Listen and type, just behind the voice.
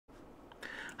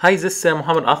Hi, this is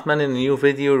Muhammad Athman in a new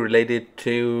video related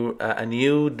to a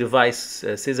new device,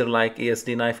 scissor-like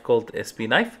ESD knife called SP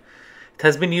knife. It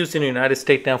has been used in the United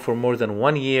States now for more than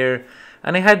 1 year,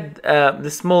 and I had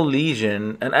this small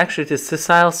lesion, and actually it is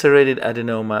sessile serrated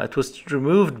adenoma. It was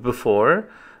removed before,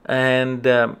 and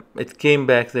it came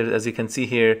back there, as you can see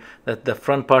here, that the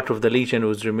front part of the lesion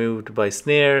was removed by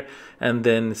snare and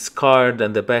then scarred,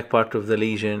 and the back part of the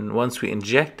lesion, once we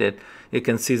inject it, you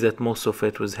can see that most of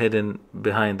it was hidden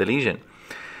behind the lesion.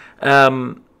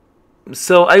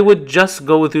 So I would just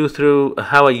go with you through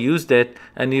how I used it,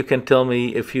 and you can tell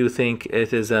me if you think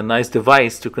it is a nice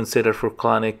device to consider for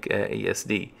colonic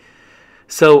ESD.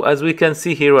 So as we can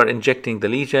see here, we're injecting the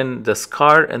lesion, the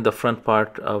scar in the front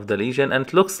part of the lesion, and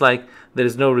it looks like there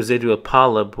is no residual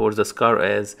polyp where the scar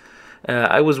is.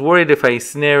 I was worried if I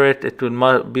snare it, it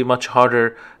would be much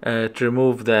harder to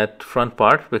remove that front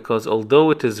part, because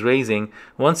although it is raising,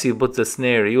 once you put the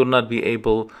snare, you will not be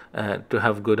able to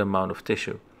have good amount of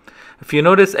tissue. If you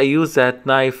notice, I use that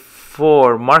knife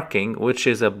for marking, which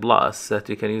is a plus, that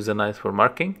you can use a knife for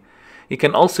marking. You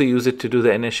can also use it to do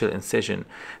the initial incision.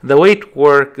 The way it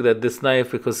works, that this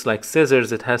knife, because like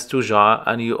scissors, it has two jaws,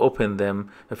 and you open them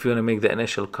if you want to make the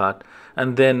initial cut.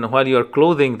 And then while you're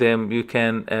clothing them, you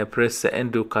can press the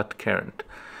endo cut current.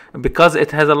 Because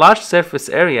it has a large surface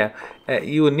area,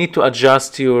 you will need to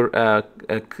adjust your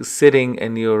setting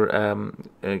in your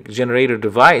generator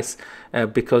device,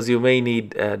 because you may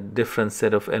need a different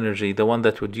set of energy. The one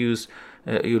that would use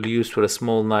you'll use for a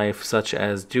small knife such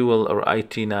as dual or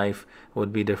IT knife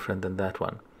would be different than that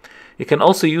one. You can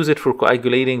also use it for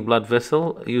coagulating blood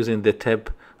vessel using the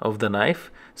tip of the knife.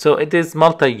 So it is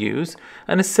multi-use,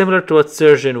 and it's similar to what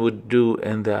surgeon would do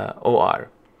in the OR.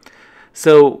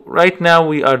 So right now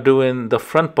we are doing the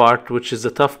front part, which is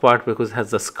the tough part because it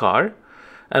has the scar.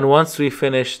 And once we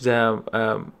finish the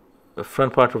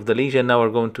front part of the lesion, now we're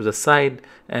going to the side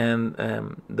and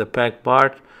the back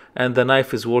part, and the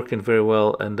knife is working very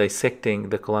well and dissecting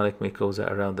the colonic mucosa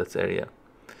around that area.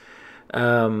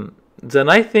 The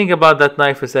nice thing about that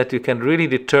knife is that you can really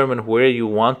determine where you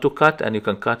want to cut, and you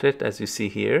can cut it as you see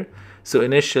here. So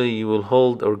initially you will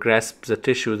hold or grasp the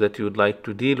tissue that you would like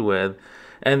to deal with,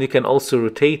 and you can also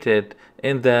rotate it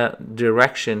in the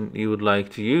direction you would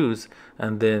like to use,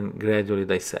 and then gradually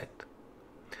dissect.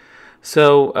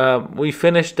 So we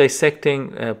finished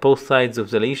dissecting both sides of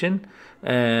the lesion,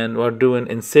 and we're doing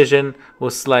incision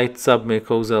with slight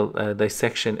submucosal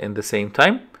dissection in the same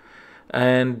time.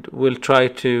 And we'll try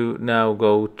to now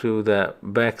go to the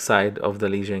back side of the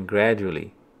lesion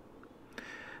gradually.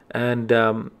 And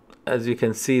as you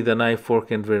can see, the knife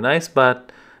working very nice,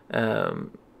 but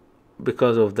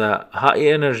because of the high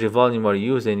energy volume we're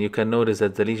using, you can notice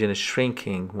that the lesion is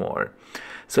shrinking more.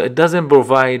 So it doesn't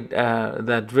provide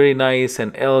that very nice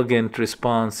and elegant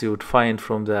response you would find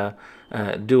from the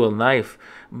dual knife,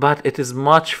 but it is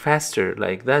much faster.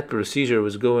 Like that procedure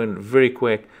was going very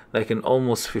quick, like in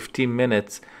almost 15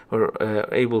 minutes we're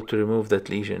able to remove that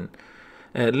lesion.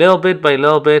 Little bit by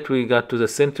little bit we got to the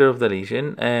center of the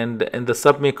lesion, and in the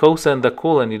submucosa and the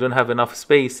colon you don't have enough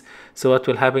space, so what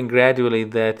will happen gradually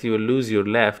that you will lose your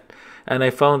left. And I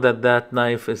found that that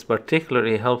knife is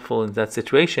particularly helpful in that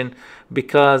situation,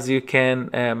 because you can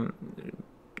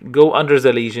go under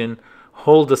the lesion,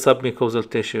 hold the submucosal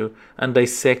tissue, and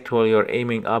dissect while you're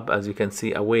aiming up, as you can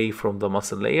see, away from the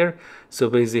muscle layer. So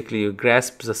basically you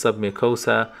grasp the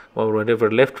submucosa or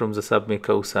whatever left from the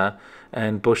submucosa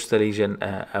and push the lesion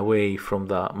away from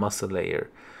the muscle layer.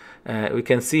 We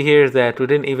can see here that we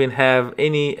didn't even have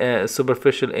any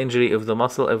superficial injury of the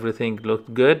muscle. Everything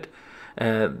looked good.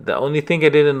 The only thing I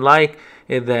didn't like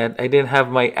is that I didn't have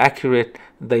my accurate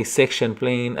dissection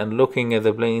plane, and looking at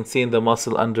the plane, seeing the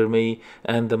muscle under me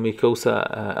and the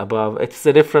mucosa above. It's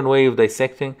a different way of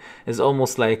dissecting. It's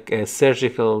almost like a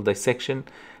surgical dissection.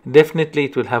 Definitely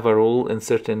it will have a role in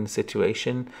certain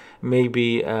situation,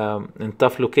 maybe in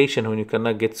tough location when you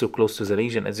cannot get so close to the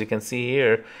lesion. As you can see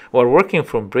here, we're working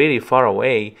from pretty far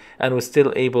away, and we're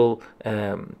still able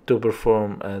to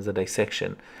perform the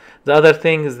dissection. The other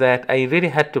thing is that I really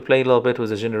had to play a little bit with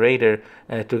the generator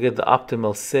to get the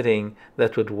optimal setting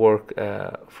that would work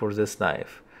for this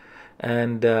knife.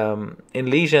 And in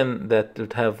lesion that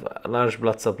would have large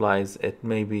blood supplies, it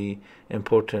may be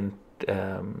important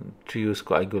to use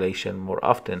coagulation more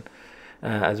often.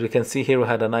 As we can see here, we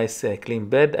had a nice clean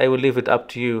bed. I will leave it up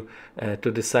to you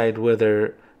to decide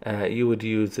whether you would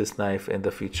use this knife in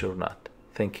the future or not.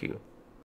 Thank you.